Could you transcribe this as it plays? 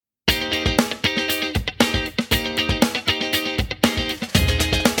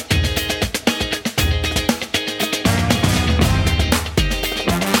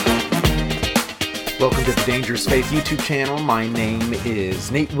to the Dangerous Faith YouTube channel. My name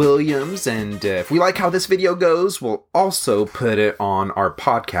is Nate Williams, and if we like how this video goes, we'll also put it on our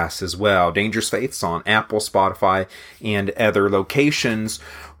podcast as well. Dangerous Faith's on Apple, Spotify, and other locations.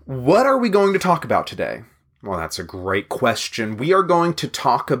 What are we going to talk about today? Well, that's a great question. We are going to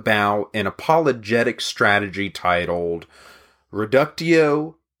talk about an apologetic strategy titled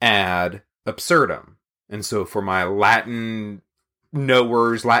Reductio ad absurdum. And so for my Latin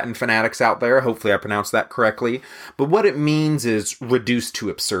knowers, Latin fanatics out there, hopefully I pronounced that correctly. But what it means is reduced to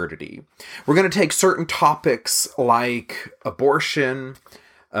absurdity. We're going to take certain topics like abortion,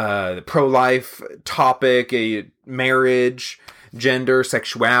 the pro-life topic, marriage, gender,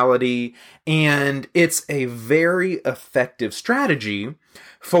 sexuality, and it's a very effective strategy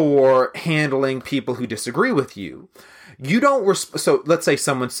for handling people who disagree with you. You don't, so let's say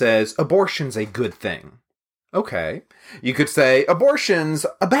someone says, abortion's a good thing. Okay. You could say, abortion's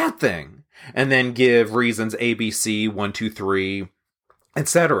a bad thing. And then give reasons A, B, C, 1, 2, 3,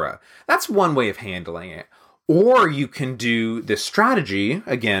 etc. That's one way of handling it. Or you can do this strategy,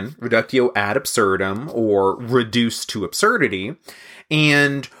 again, reductio ad absurdum, or reduce to absurdity.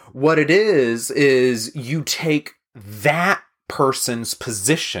 And what it is you take that person's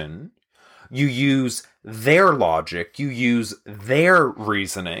position, you use their logic, you use their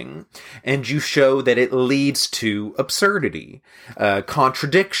reasoning, and you show that it leads to absurdity,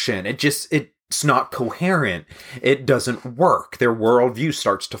 contradiction. It's not coherent. It doesn't work. Their worldview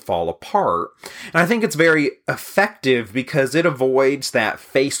starts to fall apart. And I think it's very effective because it avoids that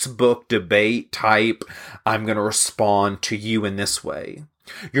Facebook debate type, I'm going to respond to you in this way.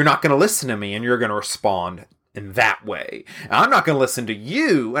 You're not going to listen to me and you're going to respond in that way. And I'm not going to listen to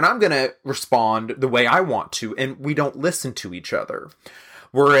you and I'm going to respond the way I want to. And we don't listen to each other.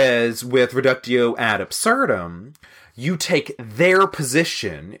 Whereas with reductio ad absurdum, you take their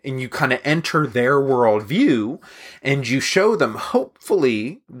position and you kind of enter their worldview and you show them,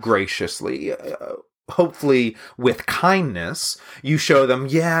 hopefully graciously, hopefully with kindness, you show them,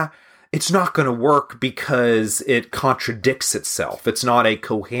 yeah, it's not going to work because it contradicts itself. It's not a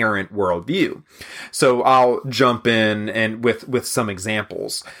coherent worldview. So I'll jump in and with some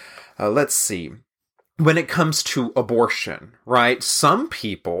examples. Let's see. When it comes to abortion, right? Some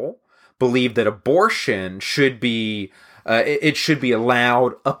people believe that abortion should be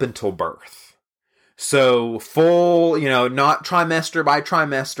allowed up until birth. So full, not trimester by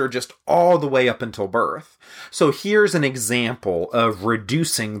trimester, just all the way up until birth. So here's an example of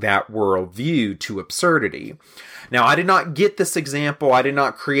reducing that worldview to absurdity. Now, I did not get this example. I did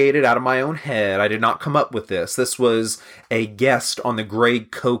not create it out of my own head. I did not come up with this. This was a guest on the Greg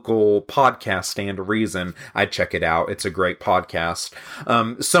Kokel podcast, Stand to Reason. I'd check it out. It's a great podcast.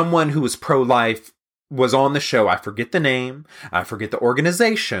 Someone who was pro-life was on the show. I forget the name. I forget the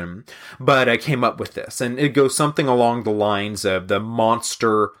organization, but I came up with this. And it goes something along the lines of the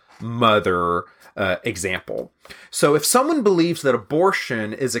monster mother example. So if someone believes that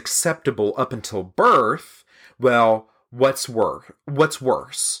abortion is acceptable up until birth, well, what's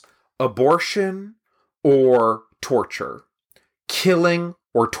worse? Abortion or torture? Killing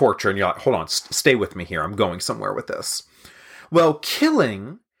or torture? And you're like, hold on, stay with me here. I'm going somewhere with this. Well,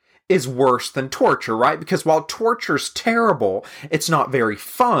 killing is worse than torture, right? Because while torture's terrible, it's not very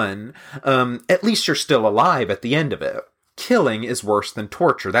fun. At least you're still alive at the end of it. Killing is worse than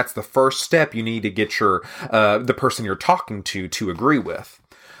torture. That's the first step you need to get the person you're talking to agree with.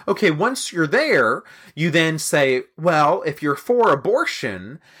 Okay, once you're there, you then say, well, if you're for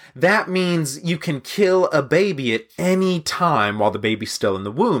abortion, that means you can kill a baby at any time while the baby's still in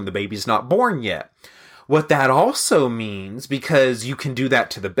the womb. The baby's not born yet. What that also means, because you can do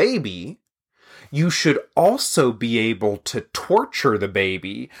that to the baby, you should also be able to torture the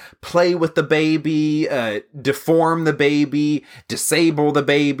baby, play with the baby, deform the baby, disable the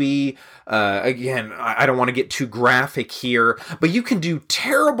baby. Again, I don't want to get too graphic here, but you can do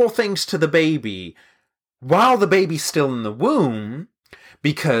terrible things to the baby while the baby's still in the womb,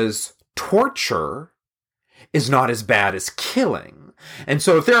 because torture is not as bad as killing. And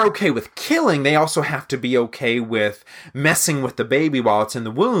so if they're okay with killing, they also have to be okay with messing with the baby while it's in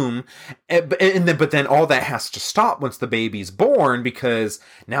the womb. But then all that has to stop once the baby's born, because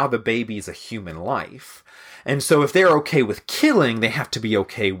now the baby's a human life. And so if they're okay with killing, they have to be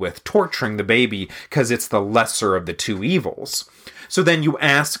okay with torturing the baby, because it's the lesser of the two evils. So then you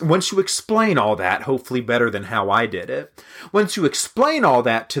ask, once you explain all that, hopefully better than how I did it, once you explain all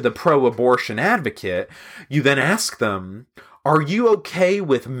that to the pro-abortion advocate, you then ask them, are you okay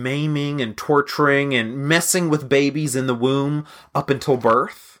with maiming and torturing and messing with babies in the womb up until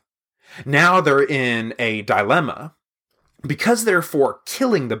birth? Now they're in a dilemma. Because they're for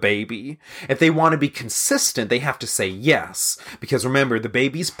killing the baby, if they want to be consistent, they have to say yes. Because remember, the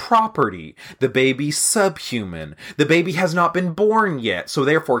baby's property, the baby's subhuman, the baby has not been born yet, so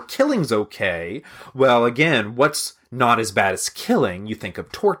therefore killing's okay. Well, again, what's not as bad as killing? You think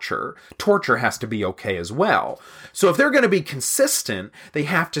of torture. Torture has to be okay as well. So if they're going to be consistent, they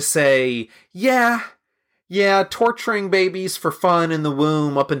have to say, yeah, torturing babies for fun in the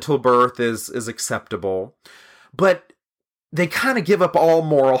womb up until birth is acceptable. But they kind of give up all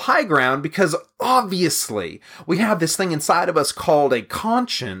moral high ground because obviously we have this thing inside of us called a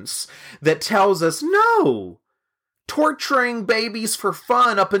conscience that tells us, no, torturing babies for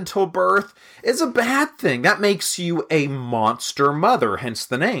fun up until birth is a bad thing. That makes you a monster mother, hence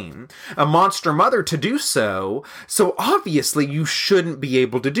the name. A monster mother to do so, so obviously you shouldn't be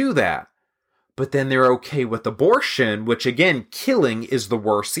able to do that. But then they're okay with abortion, which again, killing is the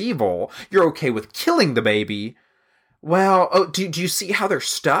worst evil. You're okay with killing the baby. Well, do you see how they're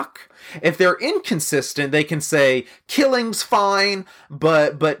stuck? If they're inconsistent, they can say killing's fine,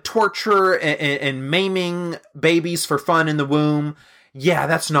 but torture and maiming babies for fun in the womb, yeah,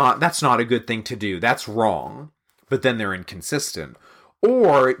 that's not a good thing to do. That's wrong. But then they're inconsistent.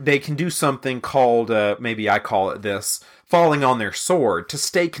 Or they can do something called, maybe I call it this, falling on their sword. To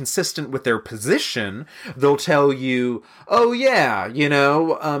stay consistent with their position, they'll tell you, oh yeah,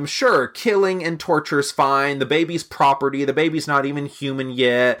 sure, killing and torture is fine. The baby's property. The baby's not even human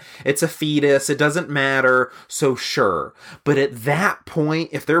yet. It's a fetus. It doesn't matter. So sure. But at that point,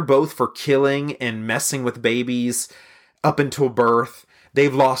 if they're both for killing and messing with babies up until birth,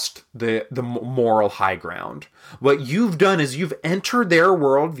 they've lost the moral high ground. What you've done is you've entered their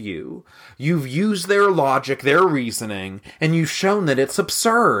worldview, you've used their logic, their reasoning, and you've shown that it's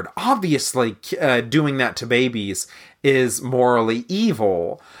absurd. Obviously, doing that to babies is morally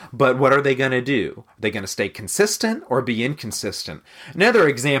evil, but what are they going to do? Are they going to stay consistent or be inconsistent? Another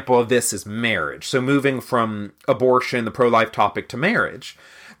example of this is marriage. So moving from abortion, the pro-life topic, to marriage.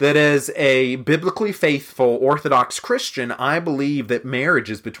 That as a biblically faithful Orthodox Christian, I believe that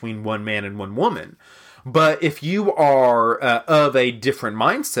marriage is between one man and one woman. But if you are of a different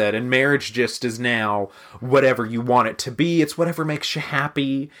mindset and marriage just is now whatever you want it to be, it's whatever makes you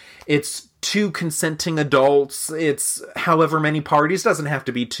happy, it's two consenting adults, it's however many parties, doesn't have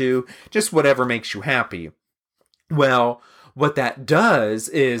to be two, just whatever makes you happy. Well, what that does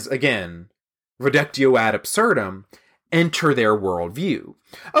is, again, reductio ad absurdum, enter their worldview.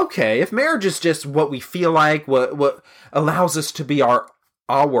 Okay, if marriage is just what we feel like, what allows us to be our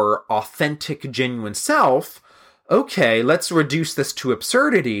authentic, genuine self, okay, let's reduce this to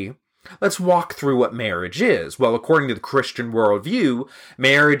absurdity. Let's walk through what marriage is. Well, according to the Christian worldview,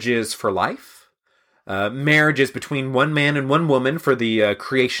 marriage is for life. Marriage is between one man and one woman for the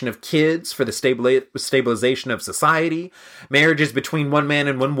creation of kids, for the stabilization of society. Marriage is between one man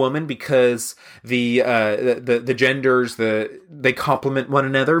and one woman because the genders, they complement one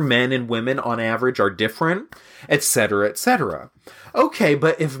another. Men and women, on average, are different, etc., etc. Okay,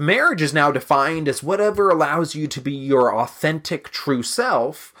 but if marriage is now defined as whatever allows you to be your authentic, true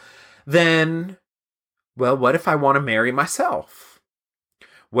self, then, well, what if I want to marry myself?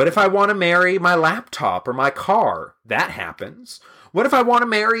 What if I want to marry my laptop or my car? That happens. What if I want to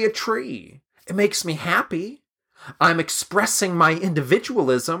marry a tree? It makes me happy. I'm expressing my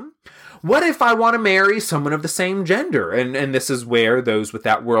individualism. What if I want to marry someone of the same gender? And this is where those with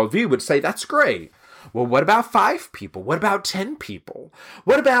that worldview would say, that's great. Well, what about 5 people? What about 10 people?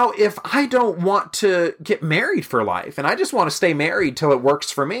 What about if I don't want to get married for life and I just want to stay married till it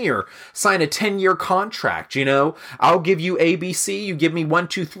works for me, or sign a 10-year contract? I'll give you ABC, you give me 1,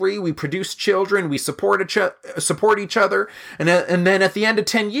 2, 3, we produce children, we support each other, and then at the end of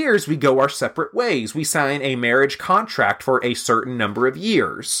 10 years, we go our separate ways. We sign a marriage contract for a certain number of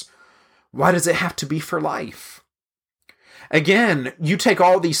years. Why does it have to be for life? Again, you take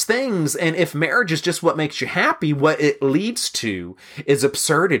all these things, and if marriage is just what makes you happy, what it leads to is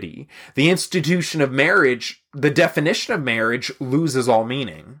absurdity. The institution of marriage, the definition of marriage, loses all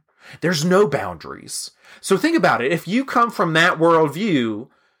meaning. There's no boundaries. So think about it. If you come from that worldview,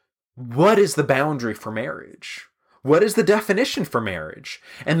 what is the boundary for marriage? What is the definition for marriage?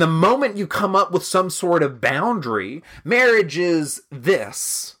 And the moment you come up with some sort of boundary, marriage is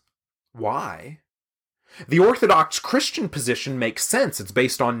this. Why? The Orthodox Christian position makes sense. It's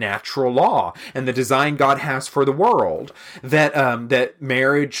based on natural law and the design God has for the world, that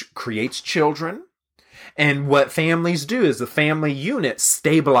marriage creates children, And what families do is the family unit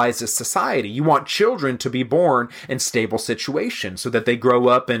stabilizes society. You want children to be born in stable situations so that they grow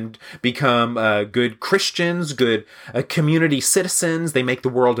up and become good Christians, good community citizens. They make the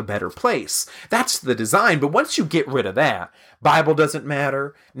world a better place. That's the design. But once you get rid of that, Bible doesn't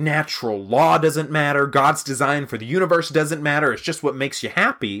matter. Natural law doesn't matter. God's design for the universe doesn't matter. It's just what makes you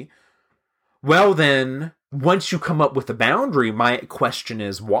happy. Well, then, once you come up with a boundary, my question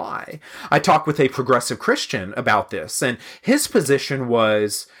is why? I talked with a progressive Christian about this, and his position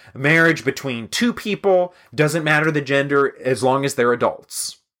was marriage between two people, doesn't matter the gender as long as they're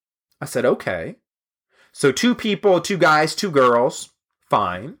adults. I said, okay. So 2 people, 2 guys, 2 girls,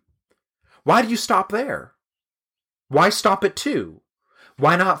 fine. Why do you stop there? Why stop at 2?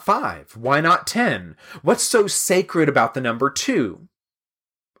 Why not 5? Why not 10? What's so sacred about the number 2?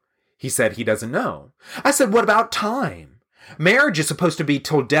 He said he doesn't know. I said, what about time? Marriage is supposed to be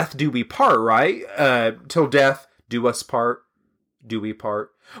till death do we part, right? Till death do us part, do we part.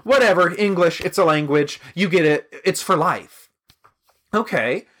 Whatever, English, it's a language. You get it. It's for life.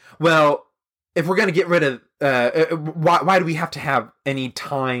 Okay, well, if we're going to get rid of, why do we have to have any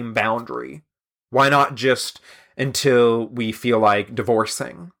time boundary? Why not just until we feel like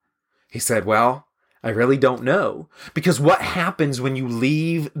divorcing? He said, well, I really don't know. Because what happens when you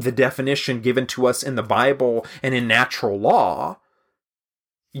leave the definition given to us in the Bible and in natural law?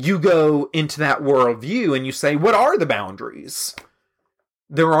 You go into that worldview and you say, what are the boundaries?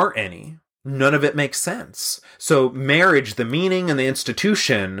 There aren't any. None of it makes sense. So marriage, the meaning and the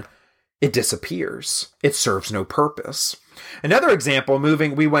institution, it disappears. It serves no purpose. Another example,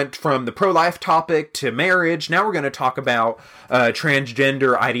 we went from the pro-life topic to marriage. Now we're going to talk about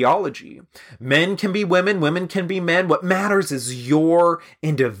transgender ideology. Men can be women, women can be men. What matters is your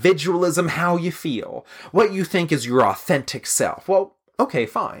individualism, how you feel, what you think is your authentic self. Well, okay,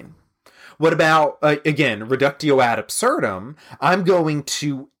 fine. What about, again, reductio ad absurdum? I'm going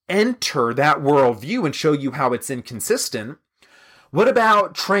to enter that worldview and show you how it's inconsistent. What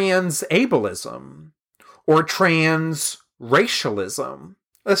about trans ableism or trans racialism?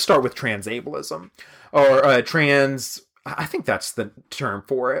 Let's start with trans ableism or I think that's the term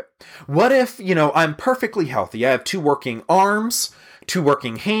for it. What if, I'm perfectly healthy. I have 2 working arms, 2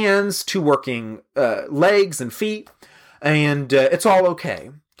 working hands, 2 working legs and feet, and it's all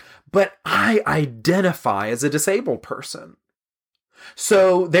okay. But I identify as a disabled person.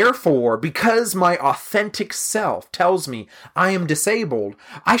 So therefore, because my authentic self tells me I am disabled,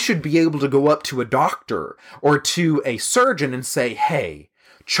 I should be able to go up to a doctor or to a surgeon and say, hey,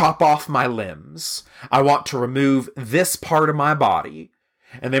 chop off my limbs. I want to remove this part of my body.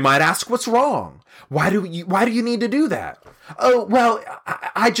 And they might ask, what's wrong? Why do you need to do that? Oh, well,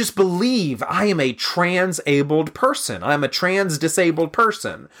 I just believe I am a trans-abled person. I'm a trans-disabled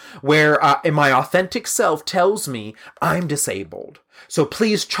person where my authentic self tells me I'm disabled. So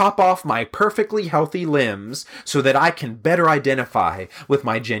please chop off my perfectly healthy limbs so that I can better identify with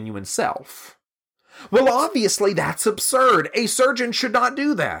my genuine self. Well, obviously that's absurd. A surgeon should not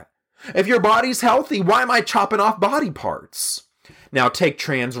do that. If your body's healthy, why am I chopping off body parts? Now take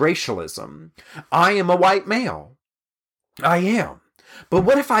transracialism. I am a white male. I am. But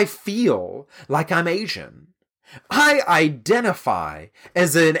what if I feel like I'm Asian? I identify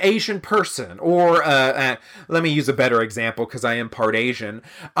as an Asian person, or let me use a better example because I am part Asian.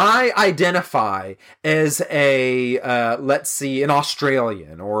 I identify as an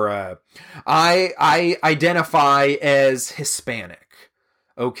Australian, or I identify as Hispanic.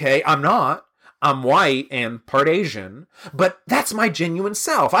 Okay, I'm not. I'm white and part Asian, but that's my genuine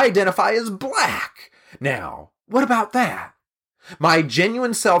self. I identify as black. Now, what about that? My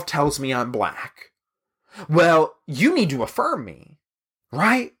genuine self tells me I'm black. Well, you need to affirm me,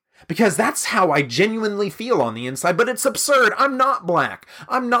 right? Because that's how I genuinely feel on the inside, but it's absurd. I'm not black.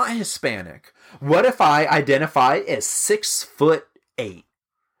 I'm not Hispanic. What if I identify as 6'8"?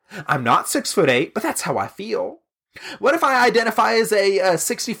 I'm not 6'8", but that's how I feel. What if I identify as a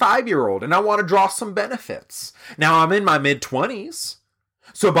 65-year-old and I want to draw some benefits? Now I'm in my mid-20s.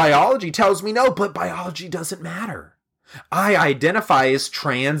 So biology tells me no, but biology doesn't matter. I identify as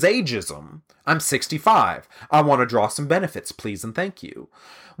trans-ageism. I'm 65. I want to draw some benefits, please and thank you.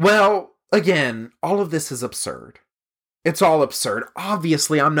 Well, again, all of this is absurd. It's all absurd.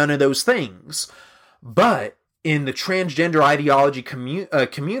 Obviously, I'm none of those things. But in the transgender ideology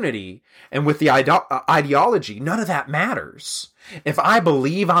community and with the ideology, none of that matters. If I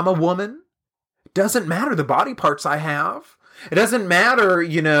believe I'm a woman, doesn't matter the body parts I have. It doesn't matter,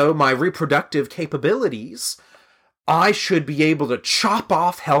 my reproductive capabilities. I should be able to chop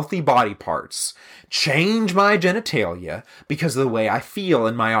off healthy body parts, change my genitalia because of the way I feel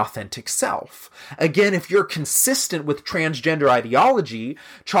in my authentic self. Again, if you're consistent with transgender ideology,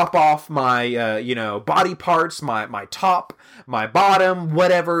 chop off my, body parts, my top, my bottom,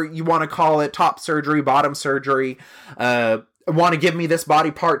 whatever you want to call it, top surgery, bottom surgery, want to give me this body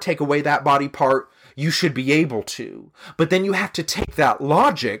part, take away that body part, you should be able to. But then you have to take that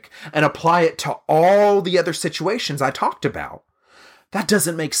logic and apply it to all the other situations I talked about. That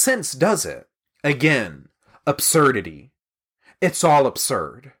doesn't make sense, does it? Again, absurdity. It's all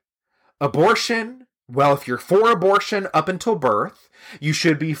absurd. Abortion, well, if you're for abortion up until birth, you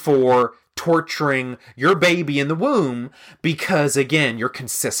should be for torturing your baby in the womb because, again, you're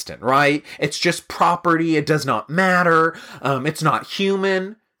consistent, right? It's just property. It does not matter. It's not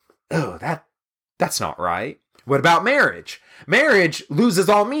human. Oh, that's not right. What about marriage? Marriage loses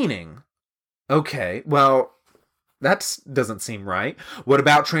all meaning. Okay, well, that doesn't seem right. What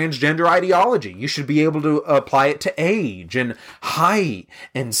about transgender ideology? You should be able to apply it to age and height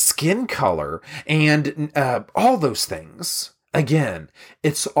and skin color and all those things. Again,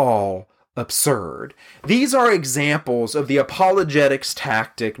 it's all absurd. These are examples of the apologetics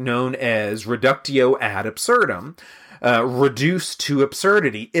tactic known as reductio ad absurdum. Reduced to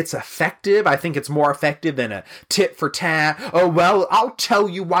absurdity. It's effective. I think it's more effective than a tit for tat. Oh, well, I'll tell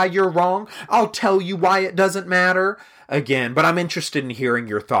you why you're wrong. I'll tell you why it doesn't matter. Again, but I'm interested in hearing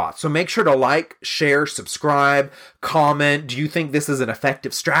your thoughts. So make sure to like, share, subscribe, comment. Do you think this is an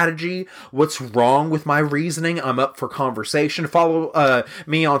effective strategy? What's wrong with my reasoning? I'm up for conversation. Follow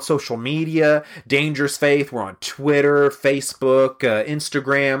me on social media, Dangerous Faith. We're on Twitter, Facebook,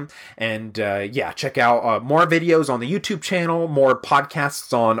 Instagram. And check out more videos on the YouTube channel, more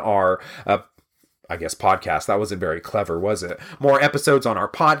podcasts on our podcast. That wasn't very clever, was it? More episodes on our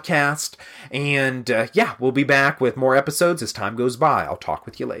podcast. And we'll be back with more episodes as time goes by. I'll talk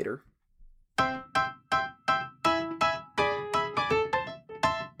with you later.